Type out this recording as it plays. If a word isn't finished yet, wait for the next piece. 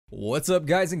What's up,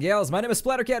 guys and gals? My name is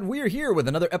Splattercat, and we are here with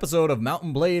another episode of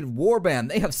Mountain Blade Warband.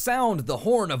 They have sound the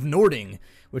horn of Nording,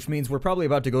 which means we're probably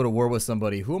about to go to war with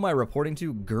somebody. Who am I reporting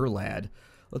to? Gurlad.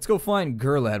 Let's go find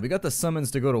Gurlad. We got the summons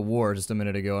to go to war just a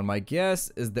minute ago, and my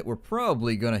guess is that we're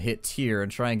probably going to hit Tyr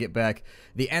and try and get back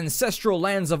the ancestral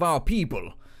lands of our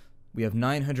people. We have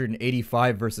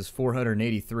 985 versus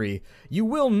 483. You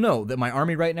will know that my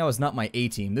army right now is not my A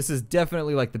team. This is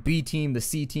definitely like the B team, the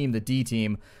C team, the D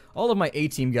team. All of my A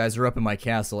team guys are up in my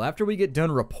castle. After we get done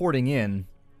reporting in,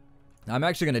 I'm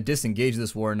actually going to disengage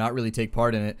this war and not really take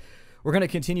part in it. We're going to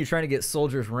continue trying to get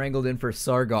soldiers wrangled in for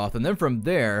Sargoth, and then from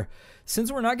there,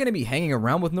 since we're not going to be hanging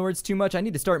around with Nords too much, I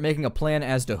need to start making a plan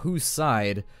as to whose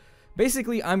side.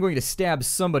 Basically, I'm going to stab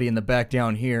somebody in the back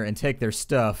down here and take their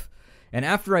stuff. And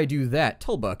after I do that,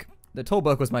 Tulbuck. The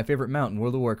Tulbuck was my favorite mount in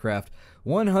World of Warcraft.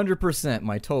 100%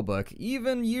 my Tulbuck.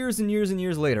 Even years and years and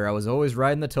years later, I was always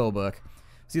riding the Tulbuck.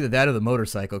 It's either that or the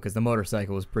motorcycle, because the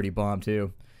motorcycle was pretty bomb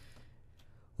too.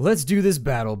 Let's do this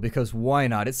battle, because why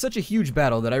not? It's such a huge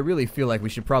battle that I really feel like we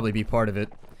should probably be part of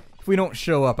it. If we don't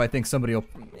show up, I think somebody will...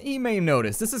 He may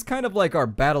notice. This is kind of like our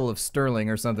Battle of Stirling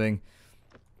or something.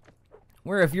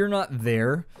 Where if you're not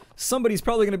there, somebody's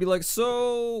probably going to be like,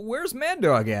 so, where's Mad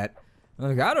Dog at? I'm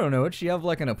like, I don't know. Did she have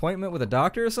like an appointment with a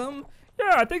doctor or something?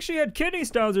 Yeah, I think she had kidney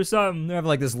stones or something. They're having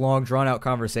like this long, drawn-out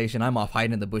conversation. I'm off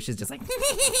hiding in the bushes just like...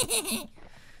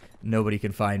 Nobody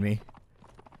can find me.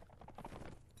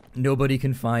 Nobody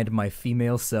can find my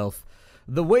female self.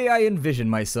 The way I envision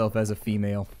myself as a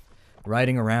female.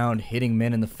 Riding around, hitting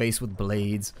men in the face with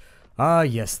blades. Ah,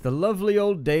 yes, the lovely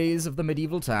old days of the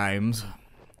medieval times.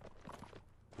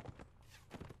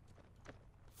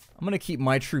 I'm going to keep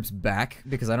my troops back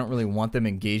because I don't really want them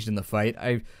engaged in the fight.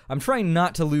 I'm trying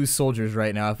not to lose soldiers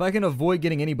right now. If I can avoid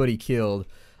getting anybody killed,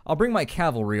 I'll bring my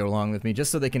cavalry along with me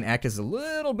just so they can act as a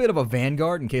little bit of a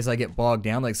vanguard in case I get bogged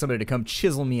down, like somebody to come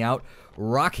chisel me out,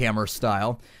 Rockhammer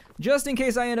style. Just in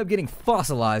case I end up getting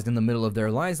fossilized in the middle of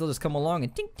their lines, they'll just come along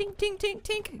and tink, tink, tink, tink,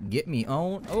 tink, get me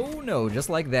on. Oh no, just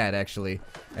like that actually.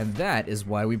 And that is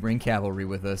why we bring cavalry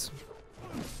with us.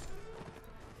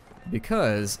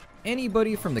 Because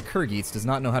anybody from the Khergits does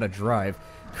not know how to drive.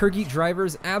 Khergit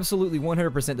drivers, absolutely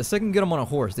 100%. The second you get them on a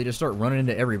horse, they just start running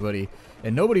into everybody.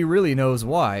 And nobody really knows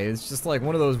why. It's just like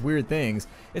one of those weird things.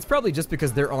 It's probably just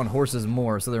because they're on horses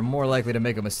more, so they're more likely to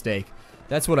make a mistake.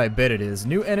 That's what I bet it is.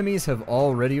 New enemies have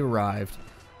already arrived.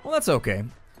 Well, that's okay.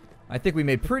 I think we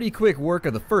made pretty quick work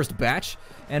of the first batch.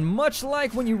 And much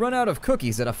like when you run out of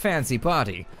cookies at a fancy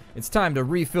party, it's time to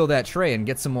refill that tray and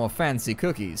get some more fancy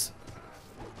cookies.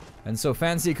 And so,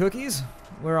 fancy cookies?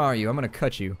 Where are you? I'm gonna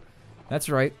cut you. That's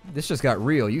right. This just got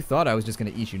real. You thought I was just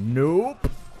gonna eat you. Nope.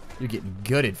 You're getting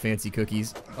gutted, fancy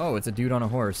cookies. Oh, it's a dude on a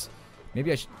horse.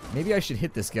 Maybe I should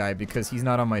hit this guy because he's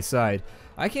not on my side.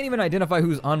 I can't even identify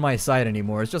who's on my side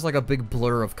anymore. It's just like a big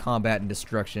blur of combat and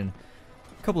destruction.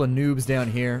 A couple of noobs down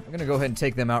here. I'm gonna go ahead and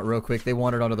take them out real quick. They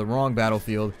wandered onto the wrong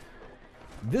battlefield.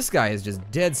 This guy is just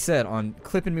dead set on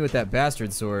clipping me with that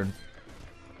bastard sword.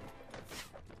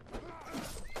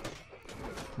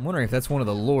 I'm wondering if that's one of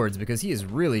the lords, because he is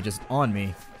really just on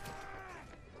me.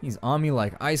 He's on me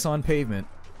like ice on pavement.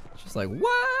 Just like,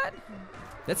 what?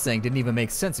 That saying didn't even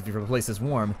make sense if you're from a place that's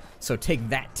warm, so take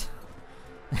that.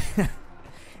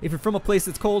 If you're from a place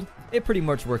that's cold, it pretty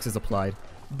much works as applied.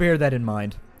 Bear that in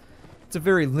mind. It's a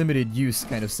very limited use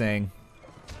kind of saying.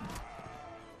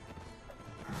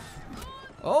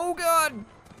 Oh god!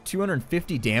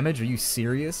 250 damage? Are you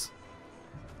serious?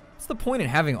 What's the point in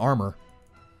having armor?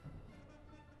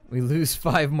 We lose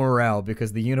 5 morale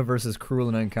because the universe is cruel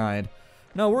and unkind.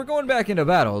 No, we're going back into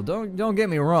battle. Don't get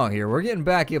me wrong here. We're getting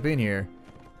back up in here.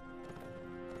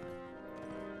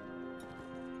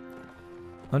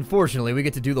 Unfortunately, we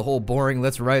get to do the whole boring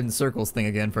let's ride in circles thing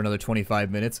again for another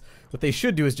 25 minutes. What they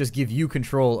should do is just give you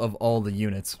control of all the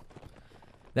units.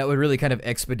 That would really kind of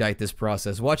expedite this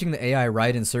process. Watching the AI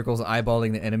ride in circles,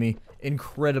 eyeballing the enemy,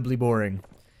 incredibly boring.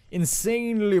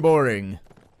 Insanely boring.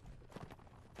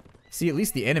 See, at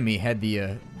least the enemy had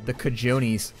the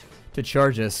cajones to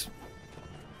charge us.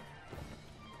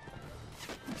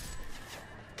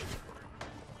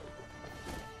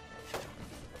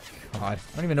 God,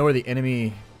 I don't even know where the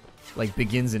enemy, like,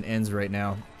 begins and ends right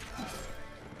now.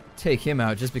 Take him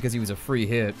out just because he was a free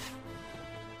hit.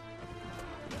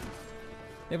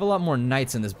 They have a lot more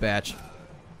knights in this batch.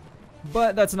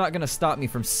 But that's not going to stop me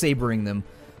from sabering them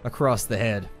across the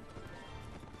head.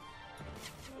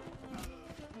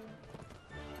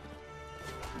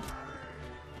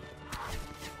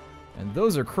 And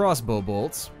those are crossbow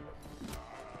bolts.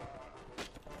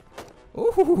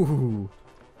 Ooh.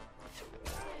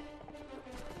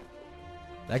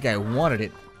 That guy wanted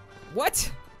it.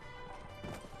 What?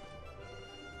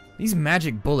 These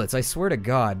magic bullets, I swear to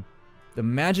God. The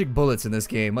magic bullets in this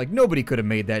game, like nobody could have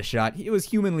made that shot. It was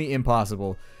humanly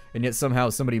impossible. And yet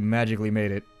somehow somebody magically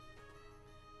made it.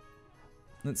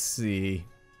 Let's see.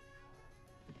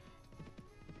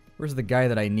 Where's the guy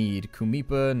that I need?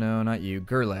 Kumipa? No, not you.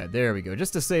 Gurlad. There we go.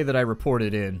 Just to say that I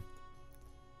reported in.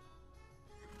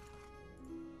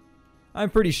 I'm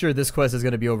pretty sure this quest is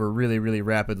going to be over really, really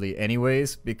rapidly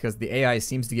anyways, because the AI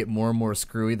seems to get more and more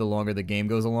screwy the longer the game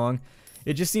goes along.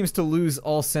 It just seems to lose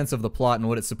all sense of the plot and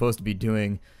what it's supposed to be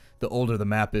doing the older the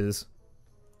map is.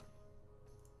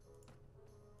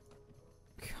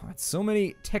 God, so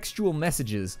many textual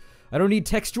messages. I don't need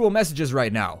textual messages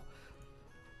right now.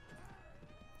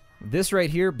 This right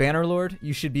here, Bannerlord,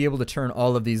 you should be able to turn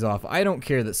all of these off. I don't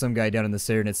care that some guy down in the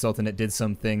Serenade Sultanate did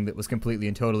something that was completely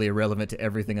and totally irrelevant to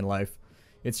everything in life.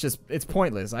 It's just, it's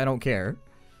pointless. I don't care.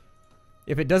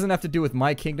 If it doesn't have to do with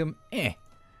my kingdom,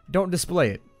 don't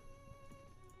display it.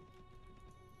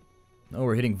 Oh,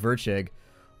 we're hitting Vercheg.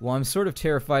 Well, I'm sort of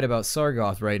terrified about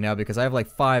Sargoth right now because I have like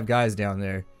 5 guys down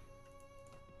there.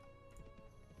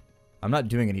 I'm not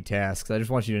doing any tasks. I just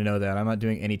want you to know that. I'm not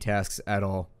doing any tasks at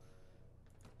all.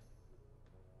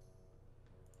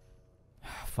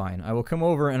 Fine. I will come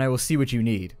over and I will see what you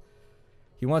need.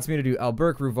 He wants me to do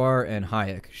Alberk, Ruvar, and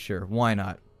Hayek. Sure, why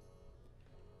not?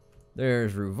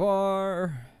 There's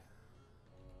Ruvar.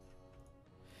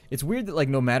 It's weird that, like,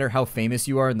 no matter how famous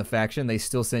you are in the faction, they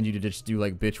still send you to just do,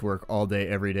 like, bitch work all day,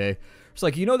 every day. It's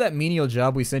like, you know that menial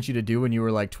job we sent you to do when you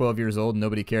were, like, 12 years old and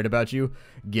nobody cared about you?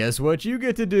 Guess what you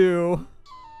get to do?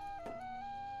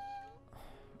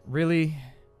 Really?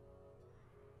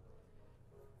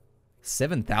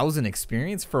 7,000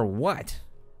 experience for what?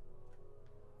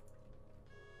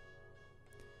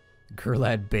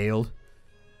 Gurlad bailed.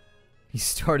 He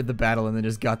started the battle and then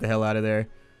just got the hell out of there.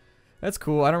 That's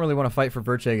cool. I don't really want to fight for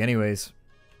Vercheg anyways.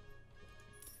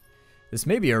 This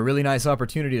may be a really nice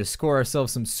opportunity to score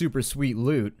ourselves some super sweet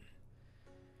loot.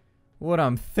 What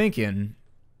I'm thinking...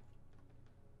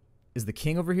 Is the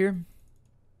king over here?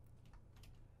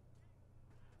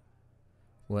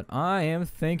 What I am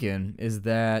thinking is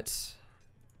that...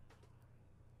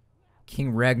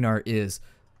 King Ragnar is.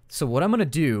 So what I'm going to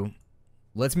do...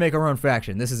 Let's make our own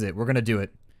faction. This is it. We're going to do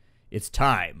it. It's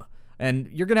time. And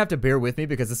you're going to have to bear with me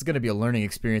because this is going to be a learning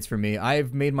experience for me.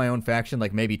 I've made my own faction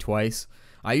like maybe twice.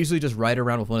 I usually just ride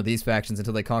around with one of these factions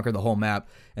until they conquer the whole map.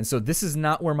 And so this is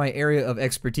not where my area of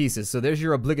expertise is. So there's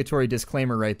your obligatory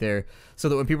disclaimer right there. So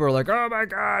that when people are like, oh my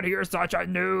god, you're such a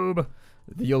noob,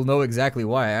 you'll know exactly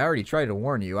why. I already tried to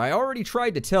warn you. I already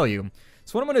tried to tell you.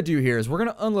 So what I'm going to do here is we're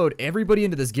going to unload everybody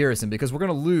into this garrison because we're going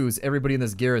to lose everybody in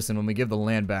this garrison when we give the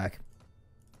land back.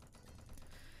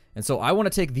 And so I want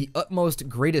to take the utmost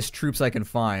greatest troops I can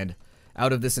find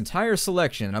out of this entire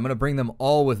selection. I'm going to bring them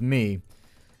all with me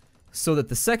so that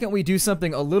the second we do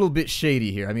something a little bit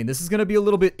shady here, I mean, this is going to be a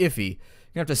little bit iffy.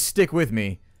 You're going to have to stick with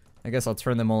me. I guess I'll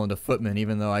turn them all into footmen,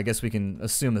 even though I guess we can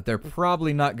assume that they're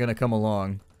probably not going to come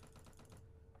along.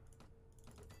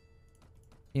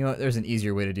 You know what? There's an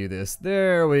easier way to do this.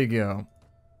 There we go.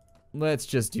 Let's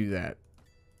just do that.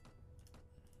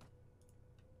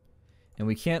 And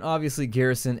we can't obviously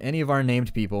garrison any of our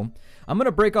named people. I'm going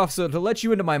to break off, so to let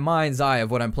you into my mind's eye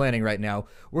of what I'm planning right now,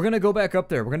 we're going to go back up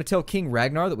there. We're going to tell King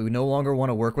Ragnar that we no longer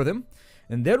want to work with him.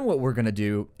 And then what we're going to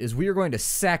do is we are going to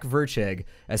sack Vercheg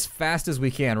as fast as we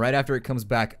can right after it comes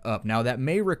back up. Now that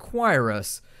may require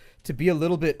us to be a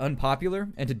little bit unpopular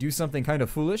and to do something kind of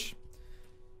foolish.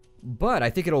 But I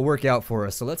think it'll work out for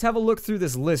us. So let's have a look through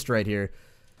this list right here.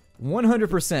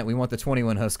 100% we want the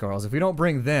 21 Huskarls. If we don't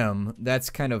bring them,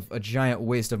 that's kind of a giant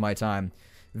waste of my time.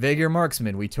 Vaegir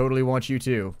Marksman, we totally want you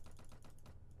too.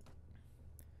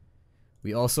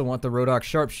 We also want the Rodok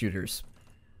Sharpshooters.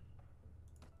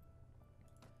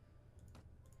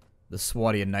 The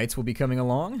Swadian Knights will be coming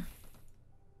along.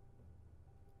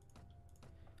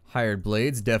 Hired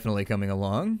Blades definitely coming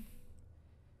along.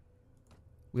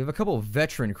 We have a couple of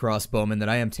veteran crossbowmen that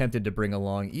I am tempted to bring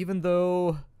along, even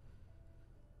though...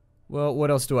 Well,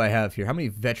 what else do I have here? How many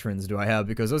veterans do I have?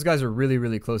 Because those guys are really,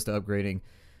 really close to upgrading.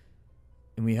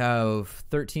 And we have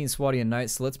 13 Swadian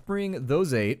Knights, so let's bring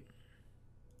those 8.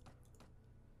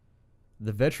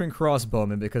 The veteran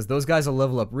crossbowmen, because those guys will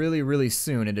level up really, really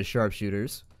soon into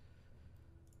sharpshooters.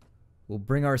 We'll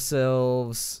bring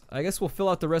ourselves... I guess we'll fill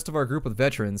out the rest of our group with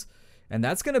veterans. And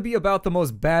that's going to be about the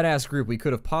most badass group we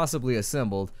could have possibly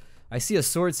assembled. I see a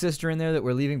sword sister in there that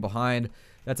we're leaving behind.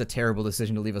 That's a terrible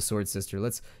decision to leave a sword sister.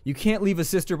 You can't leave a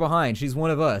sister behind. She's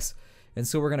one of us. And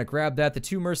so we're going to grab that. The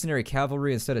 2 mercenary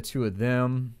cavalry instead of 2 of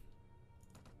them.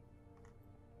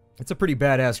 It's a pretty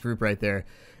badass group right there.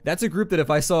 That's a group that if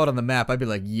I saw it on the map, I'd be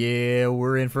like, yeah,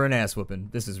 we're in for an ass whooping.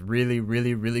 This is really,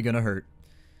 really, really gonna hurt.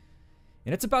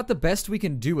 And it's about the best we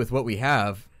can do with what we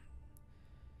have.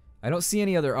 I don't see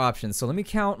any other options, so let me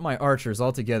count my archers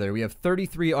all together. We have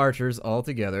 33 archers all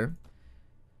together.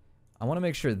 I want to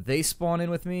make sure they spawn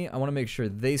in with me. I want to make sure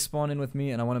they spawn in with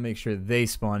me. And I want to make sure they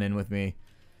spawn in with me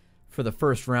for the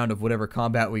first round of whatever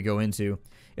combat we go into.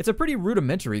 It's a pretty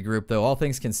rudimentary group, though, all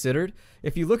things considered.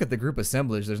 If you look at the group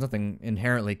assemblage, there's nothing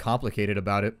inherently complicated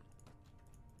about it.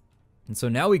 And so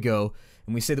now we go,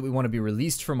 and we say that we want to be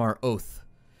released from our oath.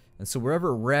 And so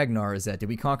wherever Ragnar is at, did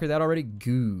we conquer that already?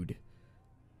 Good.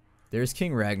 There's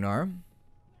King Ragnar.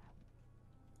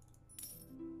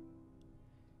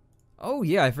 Oh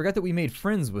yeah, I forgot that we made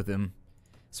friends with him.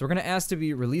 So we're going to ask to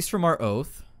be released from our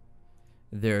oath.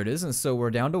 There it is, and so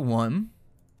we're down to 1.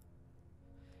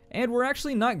 And we're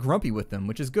actually not grumpy with them,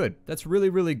 which is good. That's really,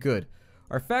 really good.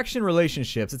 Our faction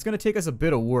relationships, it's going to take us a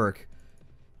bit of work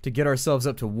to get ourselves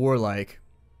up to warlike.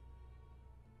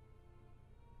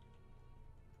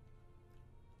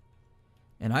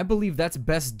 And I believe that's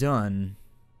best done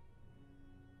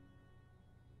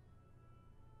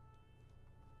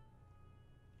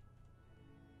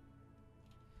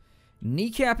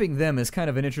kneecapping them is kind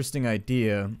of an interesting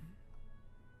idea.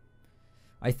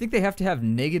 I think they have to have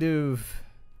negative...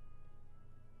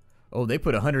 Oh, they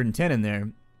put 110 in there.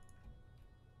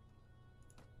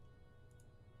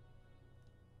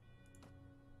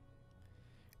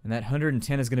 And that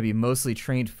 110 is going to be mostly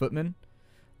trained footmen.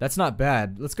 That's not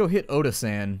bad. Let's go hit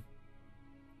Oda-san.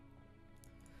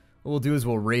 What we'll do is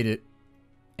we'll raid it.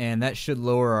 And that should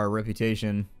lower our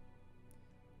reputation.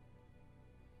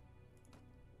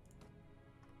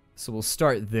 So we'll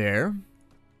start there. And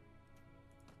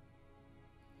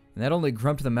that only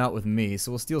grumped them out with me,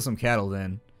 so we'll steal some cattle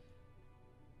then.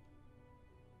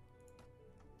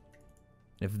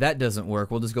 If that doesn't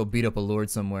work, we'll just go beat up a lord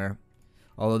somewhere.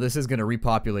 Although this is going to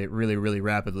repopulate really, really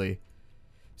rapidly.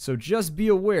 So just be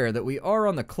aware that we are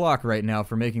on the clock right now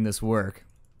for making this work.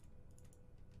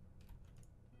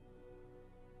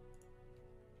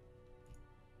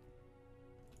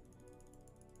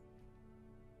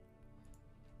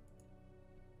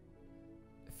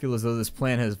 Feel as though this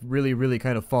plan has really, really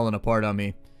kind of fallen apart on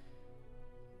me.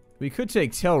 We could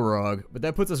take Telrog, but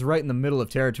that puts us right in the middle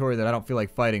of territory that I don't feel like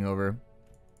fighting over.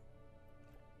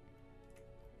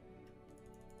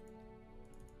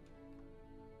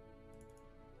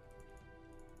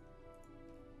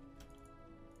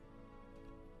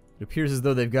 It appears as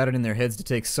though they've got it in their heads to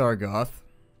take Sargoth.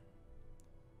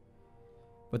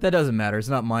 But that doesn't matter, it's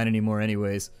not mine anymore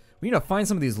anyways. We need to find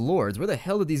some of these lords. Where the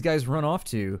hell did these guys run off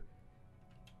to?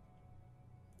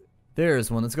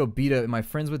 There's one. Let's go beat up my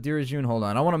friends with Dirajun. Hold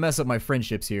on. I want to mess up my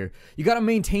friendships here. You got to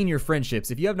maintain your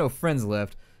friendships. If you have no friends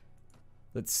left,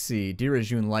 let's see.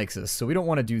 Dirajun likes us, so we don't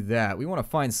want to do that. We want to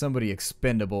find somebody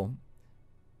expendable.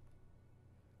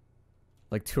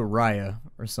 Like Turaya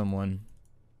or someone.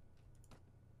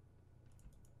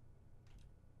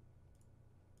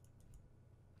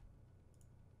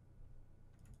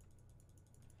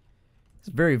 It's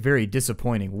very, very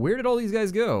disappointing. Where did all these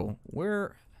guys go?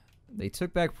 Where... They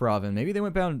took back Provin. Maybe they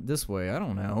went down this way. I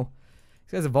don't know.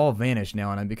 These guys have all vanished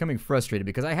now, and I'm becoming frustrated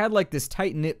because I had like this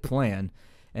tight-knit plan,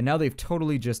 and now they've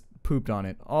totally just pooped on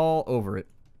it. All over it.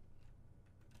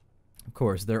 Of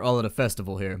course, they're all at a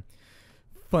festival here.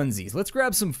 Funsies. Let's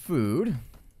grab some food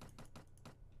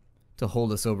to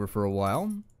hold us over for a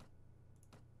while.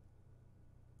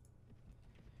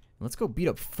 Let's go beat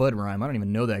up Fudrime. I don't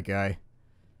even know that guy.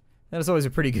 That is always a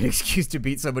pretty good excuse to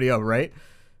beat somebody up, right?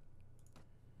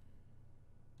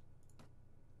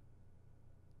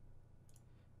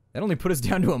 That only put us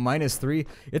down to a -3.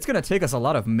 It's going to take us a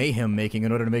lot of mayhem making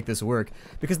in order to make this work,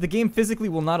 because the game physically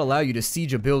will not allow you to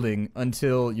siege a building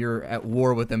until you're at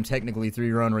war with them technically through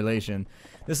your own relation.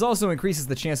 This also increases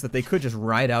the chance that they could just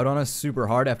ride out on us super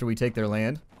hard after we take their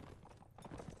land.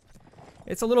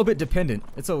 It's a little bit dependent.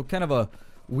 It's a kind of a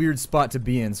weird spot to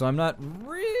be in, so I'm not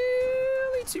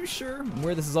really too sure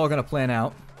where this is all going to plan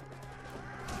out,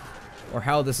 or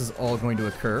how this is all going to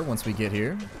occur once we get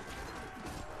here.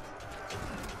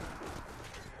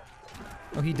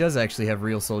 Oh, he does actually have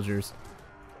real soldiers.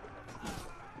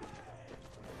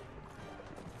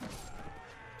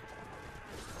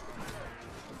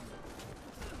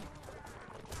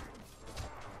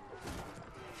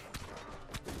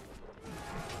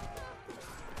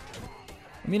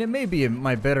 I mean, it may be in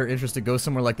my better interest to go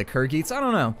somewhere like the Kyrgyz. I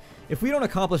don't know. If we don't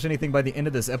accomplish anything by the end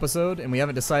of this episode, and we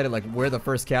haven't decided like where the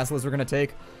first castle is we're going to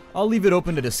take, I'll leave it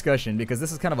open to discussion, because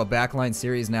this is kind of a backline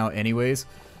series now anyways.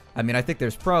 I mean, I think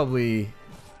there's probably...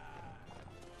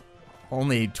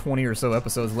 only 20 or so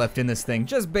episodes left in this thing,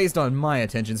 just based on my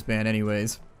attention span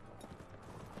anyways.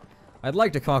 I'd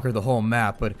like to conquer the whole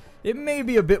map, but it may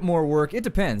be a bit more work. It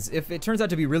depends. If it turns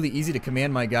out to be really easy to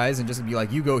command my guys and just be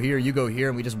like, you go here,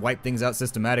 and we just wipe things out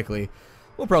systematically,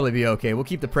 we'll probably be okay. We'll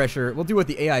keep the pressure. We'll do what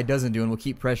the AI doesn't do, and we'll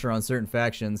keep pressure on certain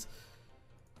factions.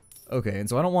 Okay, and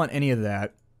so I don't want any of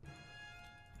that.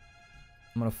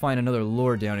 I'm gonna find another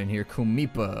lord down in here.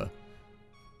 Kumipa.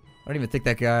 I don't even think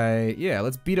that guy... Yeah,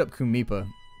 let's beat up Kumipa.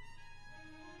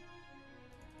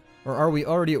 Or are we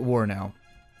already at war now?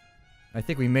 I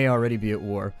think we may already be at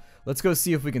war. Let's go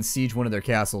see if we can siege one of their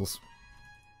castles.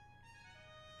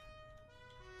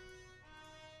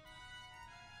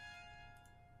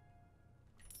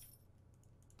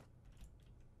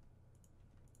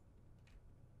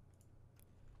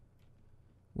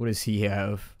 What does he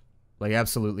have? Like,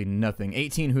 absolutely nothing.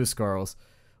 18 Huskarls.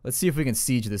 Let's see if we can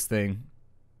siege this thing.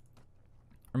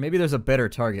 Or maybe there's a better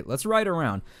target. Let's ride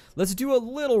around. Let's do a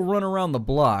little run around the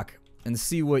block and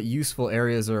see what useful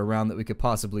areas are around that we could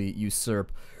possibly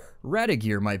usurp.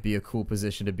 Radagir might be a cool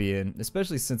position to be in,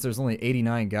 especially since there's only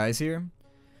 89 guys here.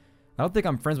 I don't think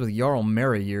I'm friends with Jarl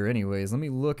Marayir anyways. Let me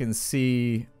look and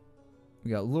see. We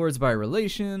got lords by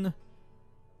relation.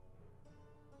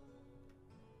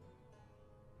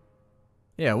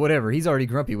 Yeah, whatever. He's already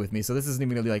grumpy with me, so this isn't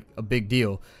even going to be like a big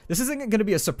deal. This isn't going to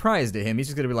be a surprise to him. He's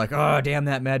just going to be like, oh, damn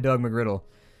that Mad Dog McGriddle.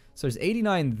 So there's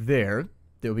 89 there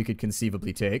that we could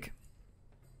conceivably take.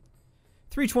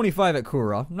 325 at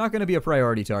Kura. Not going to be a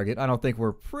priority target. I don't think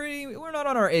we're not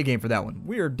on our A game for that one.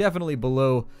 We are definitely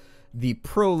below the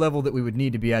pro level that we would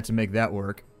need to be at to make that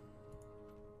work.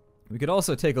 We could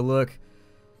also take a look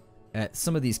at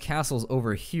some of these castles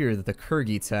over here that the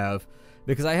Kyrgyz have,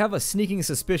 because I have a sneaking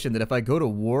suspicion that if I go to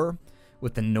war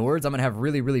with the Nords, I'm going to have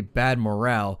really, really bad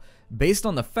morale, based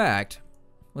on the fact,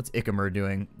 what's Ikemir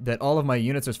doing, that all of my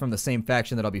units are from the same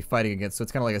faction that I'll be fighting against, so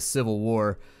it's kind of like a civil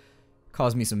war.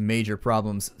 Caused me some major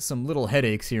problems, some little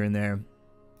headaches here and there.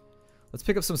 Let's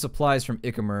pick up some supplies from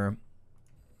Ikemir.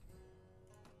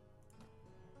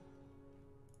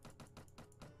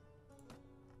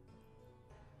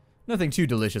 Nothing too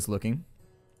delicious looking.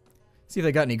 See if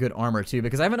they got any good armor too,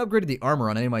 because I haven't upgraded the armor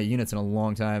on any of my units in a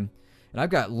long time. And I've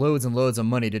got loads and loads of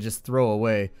money to just throw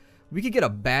away. We could get a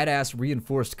badass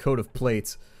reinforced coat of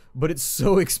plates, but it's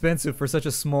so expensive for such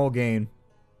a small gain.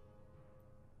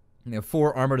 You know,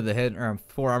 4 armor to the head, or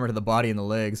 4 armor to the body and the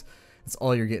legs. That's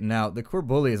all you're getting out. The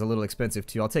Korbuli is a little expensive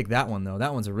too. I'll take that one though.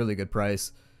 That one's a really good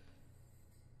price.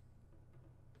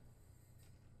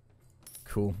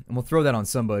 Cool. And we'll throw that on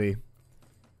somebody.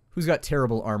 Who's got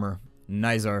terrible armor?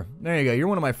 Nizar. There you go. You're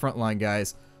one of my frontline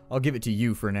guys. I'll give it to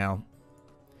you for now.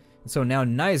 So now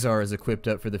Nizar is equipped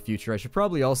up for the future. I should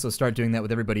probably also start doing that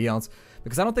with everybody else,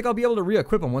 because I don't think I'll be able to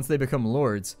re-equip them once they become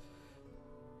lords.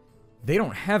 They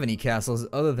don't have any castles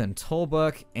other than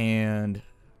Tulbuk and...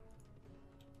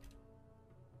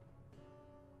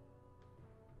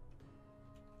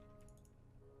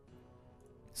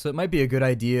 So it might be a good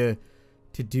idea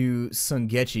to do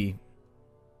Sungechi.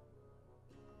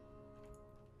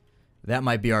 That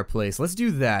might be our place. Let's do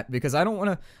that, because I don't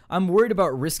want to... I'm worried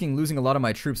about risking losing a lot of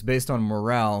my troops based on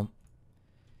morale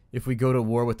if we go to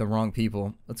war with the wrong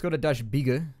people. Let's go to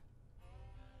Dashbiga.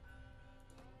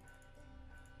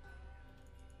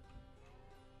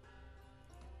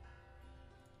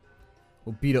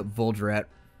 We'll beat up Voldrat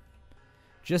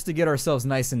just to get ourselves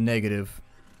nice and negative.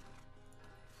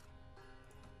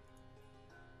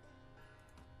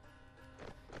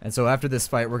 And so after this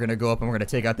fight, we're going to go up and we're going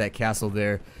to take out that castle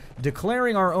there.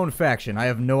 Declaring our own faction. I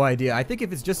have no idea. I think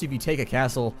if you take a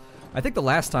castle... I think the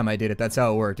last time I did it, that's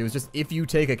how it worked. It was just if you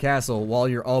take a castle while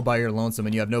you're all by your lonesome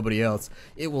and you have nobody else,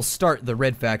 it will start the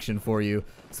red faction for you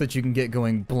so that you can get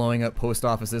going blowing up post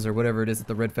offices or whatever it is that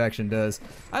the red faction does.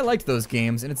 I liked those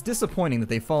games, and it's disappointing that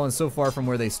they've fallen so far from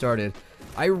where they started.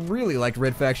 I really liked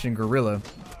Red Faction Guerrilla,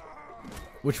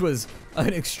 which was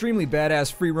an extremely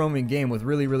badass free-roaming game with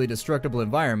really, really destructible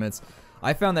environments.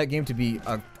 I found that game to be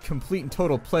a complete and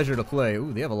total pleasure to play.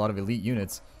 Ooh, they have a lot of elite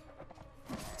units.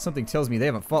 Something tells me they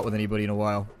haven't fought with anybody in a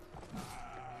while.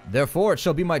 Therefore, it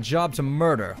shall be my job to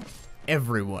murder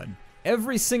everyone.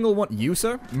 Every single one. You,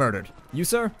 sir? Murdered. You,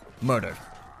 sir? Murdered.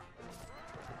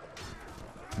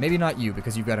 Maybe not you,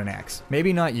 because you've got an axe.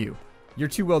 Maybe not you. You're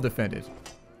too well defended.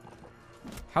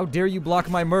 How dare you block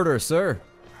my murder, sir?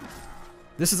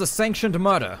 This is a sanctioned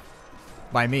murder.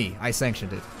 By me. I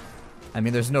sanctioned it. I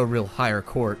mean, there's no real higher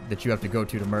court that you have to go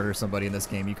to murder somebody in this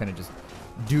game. You kind of just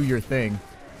do your thing.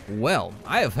 Well,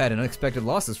 I have had unexpected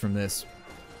losses from this.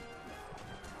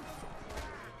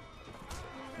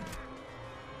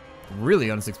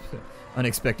 Really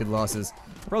unexpected losses.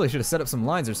 Probably should have set up some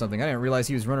lines or something. I didn't realize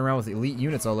he was running around with elite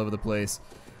units all over the place.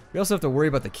 We also have to worry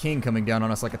about the king coming down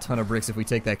on us like a ton of bricks if we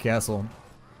take that castle.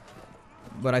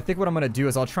 But I think what I'm going to do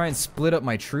is I'll try and split up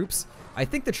my troops. I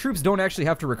think the troops don't actually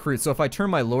have to recruit, so if I turn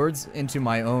my lords into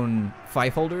my own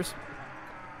fief holders,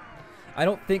 I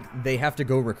don't think they have to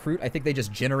go recruit. I think they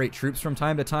just generate troops from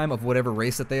time to time of whatever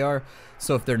race that they are.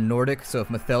 So if they're Nordic, so if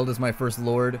Matheld is my first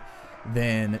lord,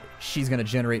 then she's going to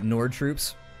generate Nord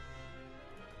troops.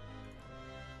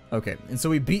 Okay, and so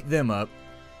we beat them up.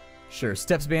 Sure,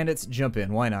 Steppes bandits, jump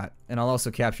in, why not? And I'll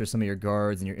also capture some of your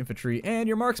guards and your infantry and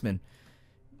your marksmen.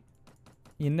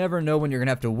 You never know when you're going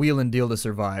to have to wheel and deal to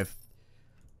survive.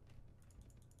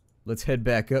 Let's head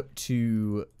back up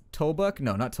to Tolbuk.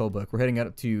 No, not Tolbuk. We're heading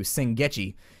up to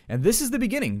Sengechi. And this is the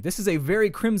beginning. This is a very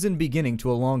crimson beginning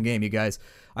to a long game, you guys.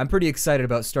 I'm pretty excited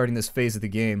about starting this phase of the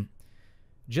game.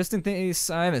 Just in case,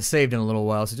 I haven't saved in a little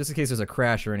while, so just in case there's a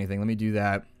crash or anything, let me do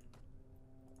that.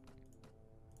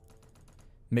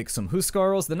 Mix some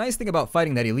Huskarls. The nice thing about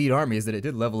fighting that elite army is that it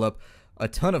did level up a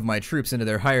ton of my troops into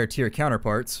their higher tier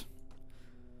counterparts.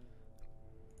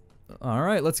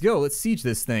 Alright, let's go. Let's siege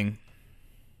this thing.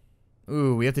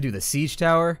 Ooh, we have to do the siege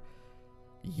tower?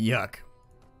 Yuck.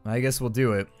 I guess we'll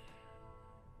do it.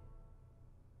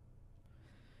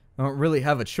 I don't really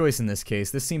have a choice in this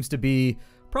case. This seems to be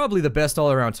probably the best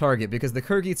all-around target because the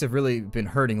Kyrgyz have really been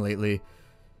hurting lately.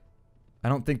 I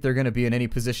don't think they're going to be in any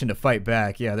position to fight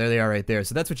back. Yeah, there they are right there.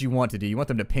 So that's what you want to do. You want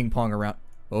them to ping-pong around.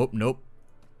 Oh, nope.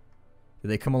 Did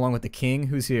they come along with the king?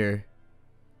 Who's here?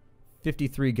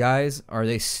 53 guys. Are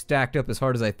they stacked up as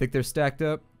hard as I think they're stacked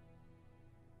up?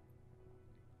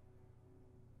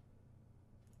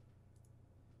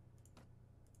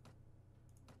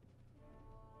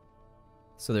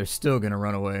 So they're still going to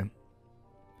run away.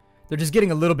 They're just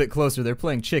getting a little bit closer. They're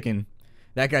playing chicken.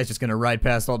 That guy's just going to ride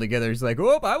past altogether. He's like,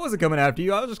 oh, I wasn't coming after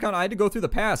you. I was just I had to go through the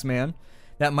pass, man.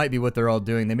 That might be what they're all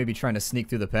doing. They may be trying to sneak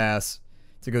through the pass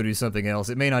to go do something else.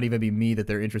 It may not even be me that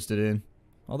they're interested in.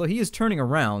 Although he is turning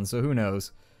around, so who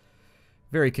knows.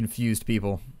 Very confused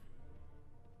people.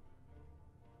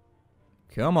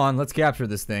 Come on, let's capture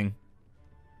this thing.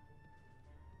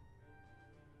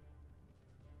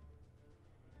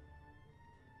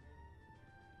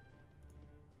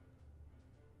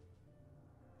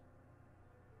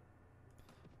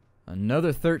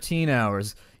 Another 13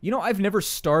 hours. You know, I've never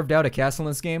starved out a castle in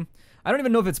this game. I don't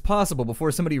even know if it's possible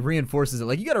before somebody reinforces it.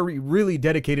 Like, you gotta be really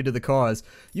dedicated to the cause.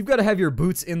 You've gotta have your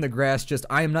boots in the grass, just,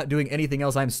 I am not doing anything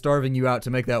else, I'm starving you out to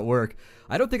make that work.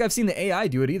 I don't think I've seen the AI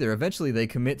do it either. Eventually they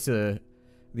commit to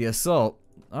the assault.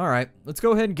 Alright, let's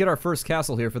go ahead and get our first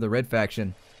castle here for the red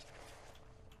faction.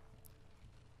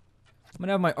 I'm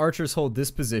gonna have my archers hold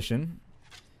this position.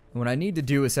 And what I need to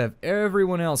do is have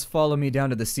everyone else follow me down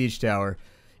to the siege tower.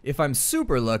 If I'm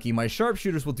super lucky, my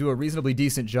sharpshooters will do a reasonably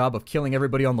decent job of killing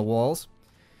everybody on the walls.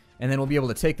 And then we'll be able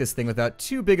to take this thing without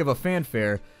too big of a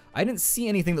fanfare. I didn't see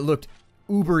anything that looked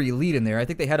uber elite in there. I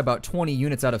think they had about 20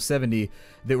 units out of 70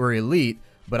 that were elite.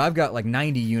 But I've got like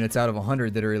 90 units out of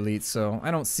 100 that are elite. So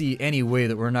I don't see any way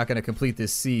that we're not going to complete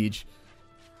this siege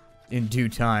in due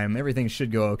time. Everything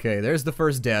should go okay. There's the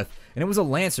first death. And it was a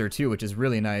lancer too, which is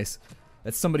really nice.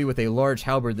 That's somebody with a large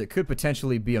halberd that could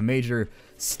potentially be a major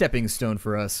stepping stone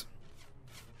for us.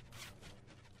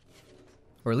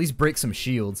 Or at least break some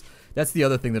shields. That's the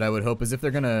other thing that I would hope, is if they're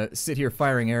going to sit here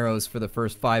firing arrows for the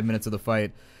first 5 minutes of the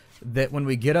fight, that when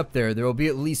we get up there, there will be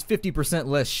at least 50%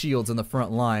 less shields in the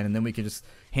front line, and then we can just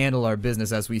handle our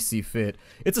business as we see fit.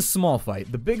 It's a small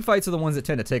fight. The big fights are the ones that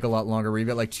tend to take a lot longer, where you've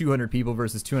got like 200 people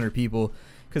versus 200 people,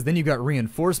 because then you've got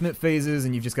reinforcement phases,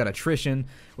 and you've just got attrition.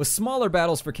 With smaller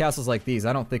battles for castles like these,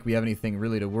 I don't think we have anything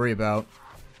really to worry about.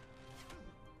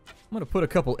 I'm going to put a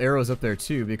couple arrows up there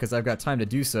too, because I've got time to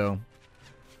do so.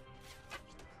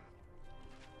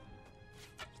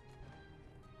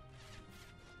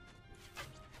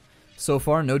 So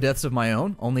far, no deaths of my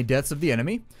own, only deaths of the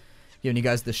enemy. Giving you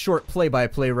guys the short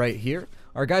play-by-play right here.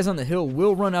 Our guys on the hill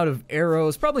will run out of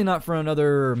arrows, probably not for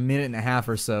another minute and a half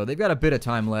or so. They've got a bit of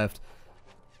time left.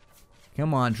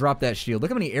 Come on, drop that shield. Look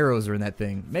how many arrows are in that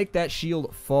thing. Make that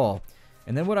shield fall.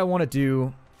 And then what I want to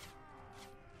do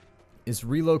is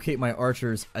relocate my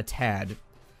archers a tad.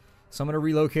 So I'm going to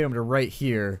relocate them to right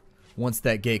here once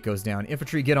that gate goes down.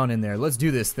 Infantry, get on in there. Let's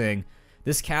do this thing.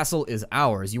 This castle is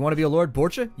ours. You want to be a lord?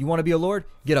 Borcha? You want to be a lord?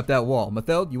 Get up that wall.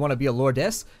 Matheld, you want to be a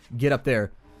lordess? Get up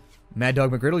there. Mad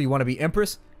Dog McGriddle, you want to be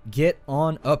empress? Get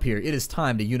on up here. It is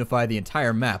time to unify the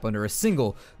entire map under a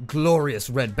single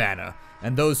glorious red banner.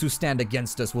 And those who stand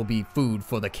against us will be food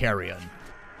for the carrion.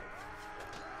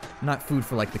 not food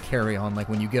for like the carry-on, like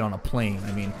when you get on a plane.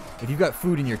 I mean, if you've got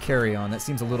food in your carry-on, that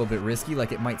seems a little bit risky,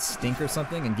 like it might stink or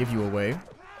something and give you away.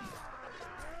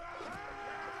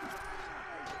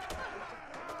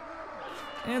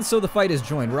 And so the fight is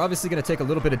joined. We're obviously going to take a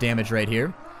little bit of damage right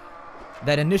here.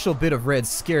 That initial bit of red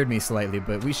scared me slightly,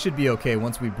 but we should be okay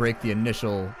once we break the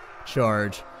initial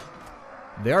charge.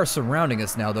 They are surrounding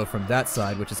us now, though, from that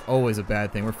side, which is always a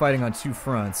bad thing. We're fighting on two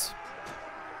fronts.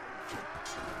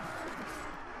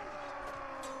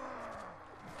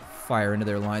 Fire into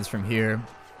their lines from here.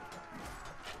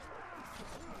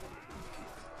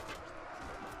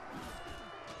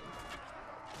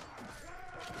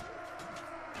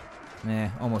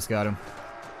 Almost got him.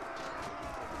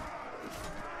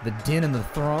 The din and the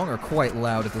throng are quite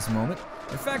loud at this moment.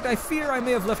 In fact, I fear I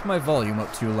may have left my volume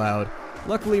up too loud.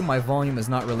 Luckily, my volume is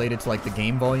not related to like the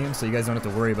game volume, so you guys don't have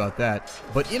to worry about that.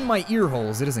 But in my ear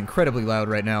holes, it is incredibly loud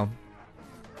right now.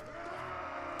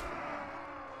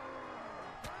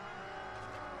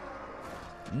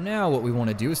 Now what we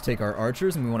want to do is take our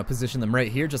archers and we want to position them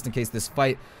right here just in case this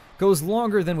fight goes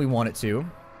longer than we want it to.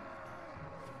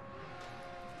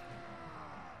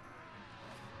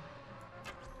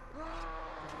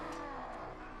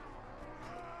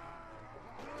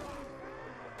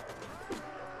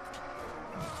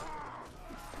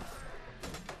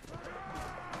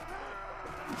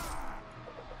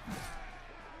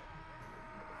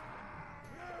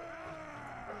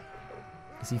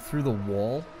 Is he through the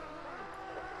wall?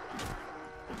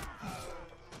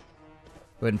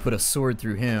 Go ahead and put a sword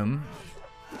through him.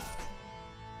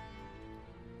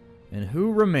 And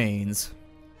who remains?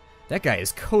 That guy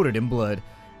is coated in blood.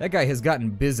 That guy has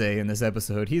gotten busy in this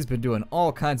episode. He's been doing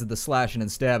all kinds of the slashing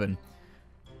and stabbing.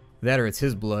 That or it's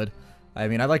his blood. I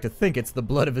mean, I'd like to think it's the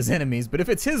blood of his enemies, but if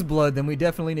it's his blood, then we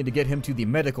definitely need to get him to the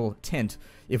medical tent,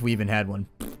 if we even had one.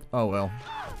 Oh, well.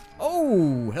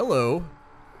 Oh, hello.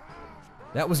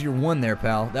 That was your one there,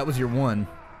 pal. That was your one.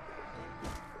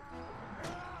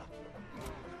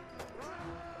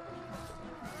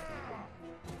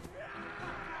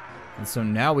 And so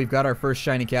now we've got our first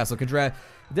shiny castle.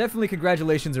 Definitely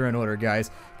congratulations are in order,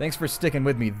 guys. Thanks for sticking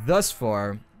with me thus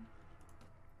far.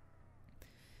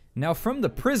 Now from the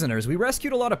prisoners, we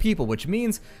rescued a lot of people, which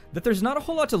means that there's not a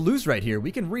whole lot to lose right here.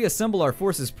 We can reassemble our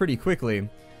forces pretty quickly.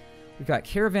 We've got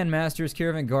caravan masters,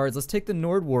 caravan guards. Let's take the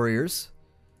Nord warriors.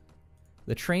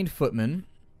 The trained footmen.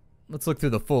 Let's look through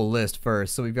the full list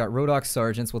first. So we've got Rodok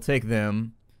sergeants. We'll take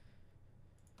them.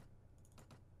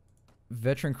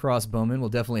 Veteran crossbowmen. We'll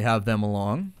definitely have them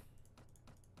along.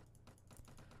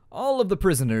 All of the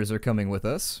prisoners are coming with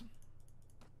us.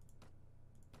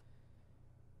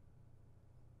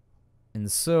 And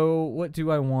so, what do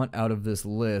I want out of this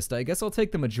list? I guess I'll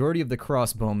take the majority of the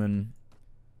crossbowmen.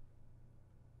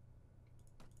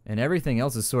 And everything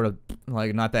else is sort of,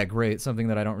 like, not that great. Something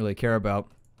that I don't really care about.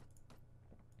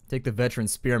 Take the veteran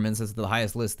spearmen, since it's the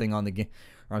highest list thing on the game.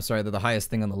 Or, I'm sorry, they're the highest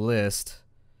thing on the list.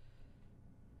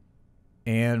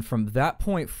 And from that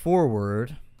point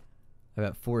forward, I've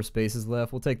got 4 spaces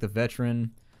left. We'll take the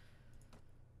veteran.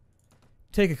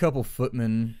 Take a couple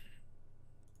footmen.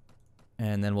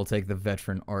 And then we'll take the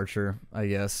veteran archer, I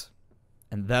guess.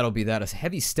 And that'll be that. A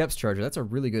heavy steps charger. That's a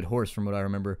really good horse from what I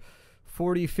remember.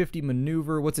 40, 50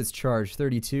 maneuver. What's its charge?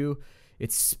 32.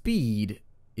 Its speed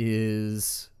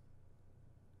is...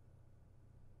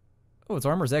 Oh, its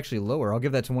armor is actually lower. I'll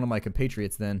give that to one of my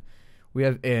compatriots then. We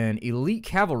have an elite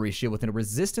cavalry shield with a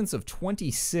resistance of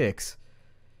 26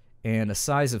 and a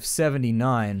size of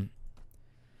 79.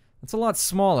 That's a lot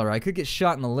smaller. I could get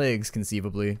shot in the legs,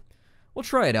 conceivably. We'll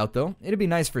try it out, though. It'd be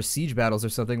nice for siege battles or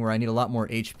something where I need a lot more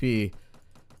HP.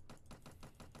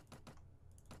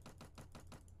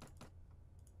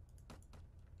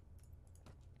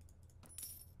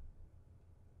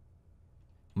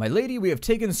 My lady, we have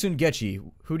taken Sungechi.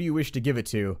 Who do you wish to give it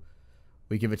to?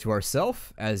 We give it to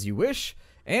ourselves, as you wish.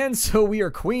 And so we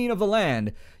are queen of the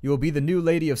land. You will be the new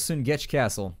lady of Sungech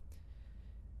Castle.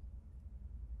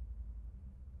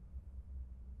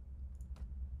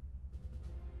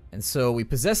 And so we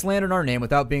possess land in our name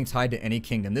without being tied to any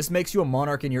kingdom. This makes you a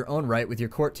monarch in your own right with your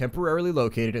court temporarily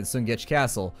located in Sungech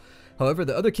Castle. However,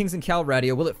 the other kings in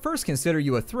Calradia will at first consider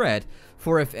you a threat,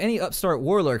 for if any upstart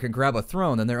warlord can grab a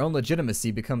throne, then their own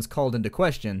legitimacy becomes called into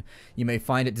question. You may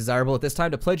find it desirable at this time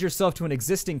to pledge yourself to an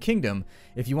existing kingdom.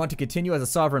 If you want to continue as a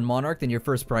sovereign monarch, then your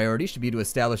first priority should be to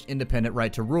establish independent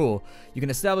right to rule. You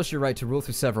can establish your right to rule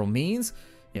through several means.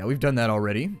 Yeah, we've done that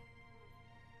already.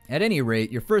 At any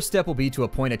rate, your first step will be to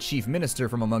appoint a chief minister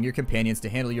from among your companions to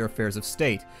handle your affairs of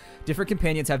state. Different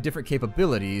companions have different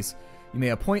capabilities. You may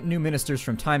appoint new ministers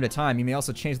from time to time. You may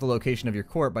also change the location of your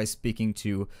court by speaking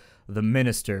to the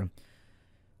minister.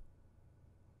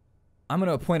 I'm going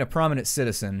to appoint a prominent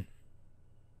citizen.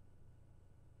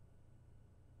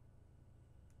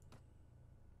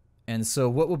 And so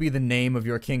what will be the name of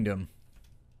your kingdom?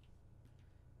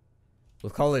 We'll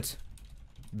call it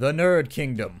the Nerd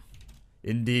Kingdom.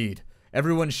 Indeed.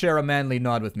 Everyone share a manly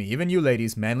nod with me. Even you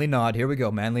ladies, manly nod. Here we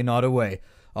go, manly nod away.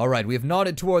 Alright, we have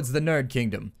nodded towards the Nerd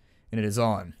Kingdom. And it is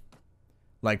on.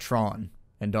 Like Tron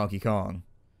and Donkey Kong.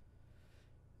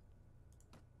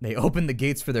 They opened the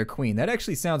gates for their queen. That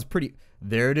actually sounds pretty...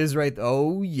 There it is right...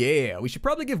 Oh, yeah. We should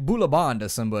probably give Bulaban to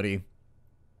somebody.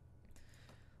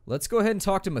 Let's go ahead and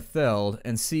talk to Matheld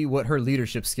and see what her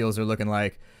leadership skills are looking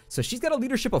like. So she's got a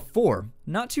leadership of 4.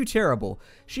 Not too terrible.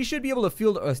 She should be able to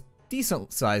field a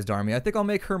decent-sized army. I think I'll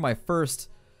make her my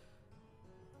first...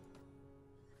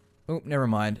 Oh, never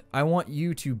mind. I want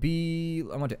you to be...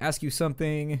 I want to ask you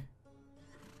something.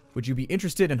 Would you be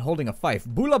interested in holding a fief?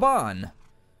 Bulaban!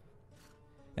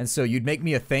 And so you'd make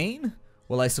me a Thane?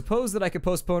 Well, I suppose that I could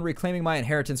postpone reclaiming my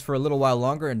inheritance for a little while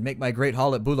longer and make my great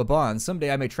haul at Bulaban.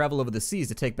 Someday I may travel over the seas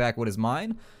to take back what is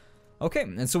mine. Okay,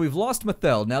 and so we've lost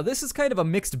Matheld. Now, this is kind of a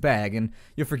mixed bag, and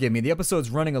you'll forgive me, the episode's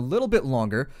running a little bit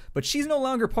longer, but she's no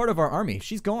longer part of our army.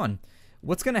 She's gone.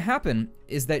 What's going to happen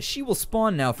is that she will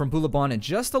spawn now from Bulaban in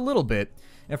just a little bit,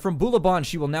 and from Bulaban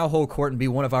she will now hold court and be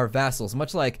one of our vassals,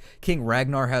 much like King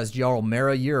Ragnar has Jarl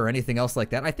Meryr or anything else like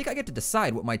that. I think I get to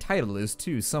decide what my title is,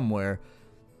 too, somewhere.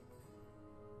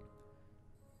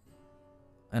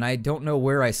 And I don't know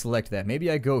where I select that. Maybe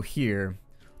I go here.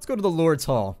 Let's go to the Lord's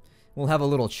Hall. We'll have a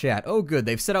little chat. Oh, good.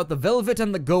 They've set out the velvet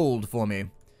and the gold for me.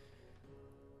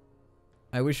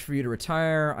 I wish for you to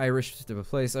retire. I wish to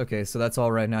replace. Okay, so that's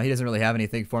all right now. He doesn't really have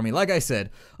anything for me. Like I said,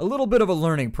 a little bit of a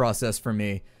learning process for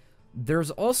me.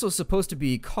 There's also supposed to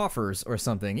be coffers or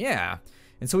something. Yeah.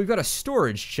 And so we've got a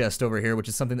storage chest over here, which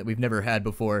is something that we've never had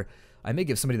before. I may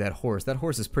give somebody that horse. That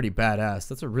horse is pretty badass.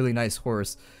 That's a really nice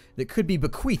horse that could be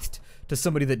bequeathed to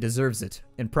somebody that deserves it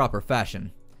in proper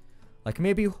fashion. Like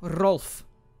maybe Rolf.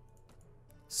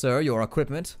 Sir, your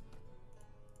equipment.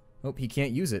 Oh, he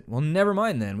can't use it. Well, never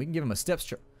mind then. We can give him a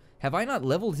steps. Have I not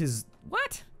leveled his...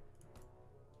 What?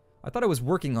 I thought I was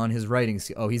working on his writing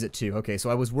skill. Oh, he's at 2. Okay, so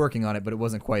I was working on it, but it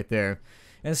wasn't quite there.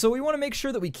 And so we want to make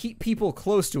sure that we keep people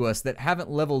close to us that haven't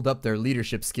leveled up their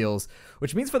leadership skills,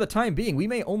 which means for the time being, we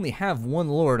may only have 1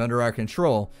 lord under our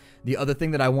control. The other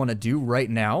thing that I want to do right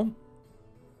now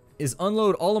is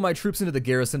unload all of my troops into the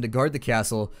garrison to guard the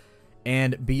castle,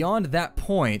 and beyond that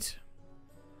point...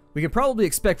 We could probably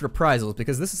expect reprisals,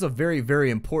 because this is a very, very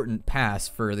important pass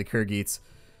for the Kyrgyz.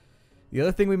 The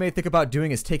other thing we may think about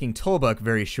doing is taking Tolbuk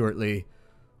very shortly.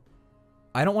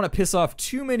 I don't want to piss off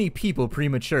too many people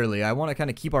prematurely. I want to kind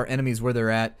of keep our enemies where they're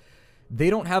at. They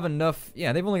don't have enough...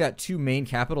 Yeah, they've only got 2 main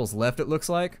capitals left, it looks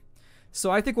like. So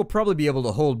I think we'll probably be able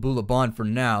to hold Bulaban for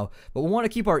now, but we'll want to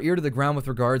keep our ear to the ground with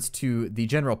regards to the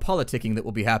general politicking that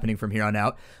will be happening from here on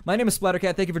out. My name is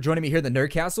Splattercat. Thank you for joining me here at the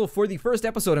Nerd Castle for the first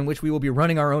episode in which we will be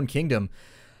running our own kingdom.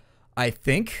 I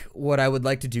think what I would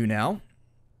like to do now,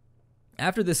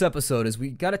 after this episode, is we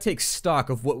got to take stock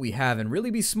of what we have and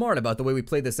really be smart about the way we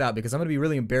play this out, because I'm going to be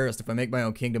really embarrassed if I make my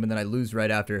own kingdom and then I lose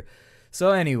right after.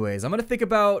 So anyways, I'm going to think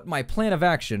about my plan of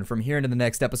action from here into the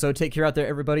next episode. Take care out there,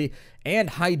 everybody, and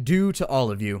hi-do to all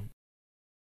of you.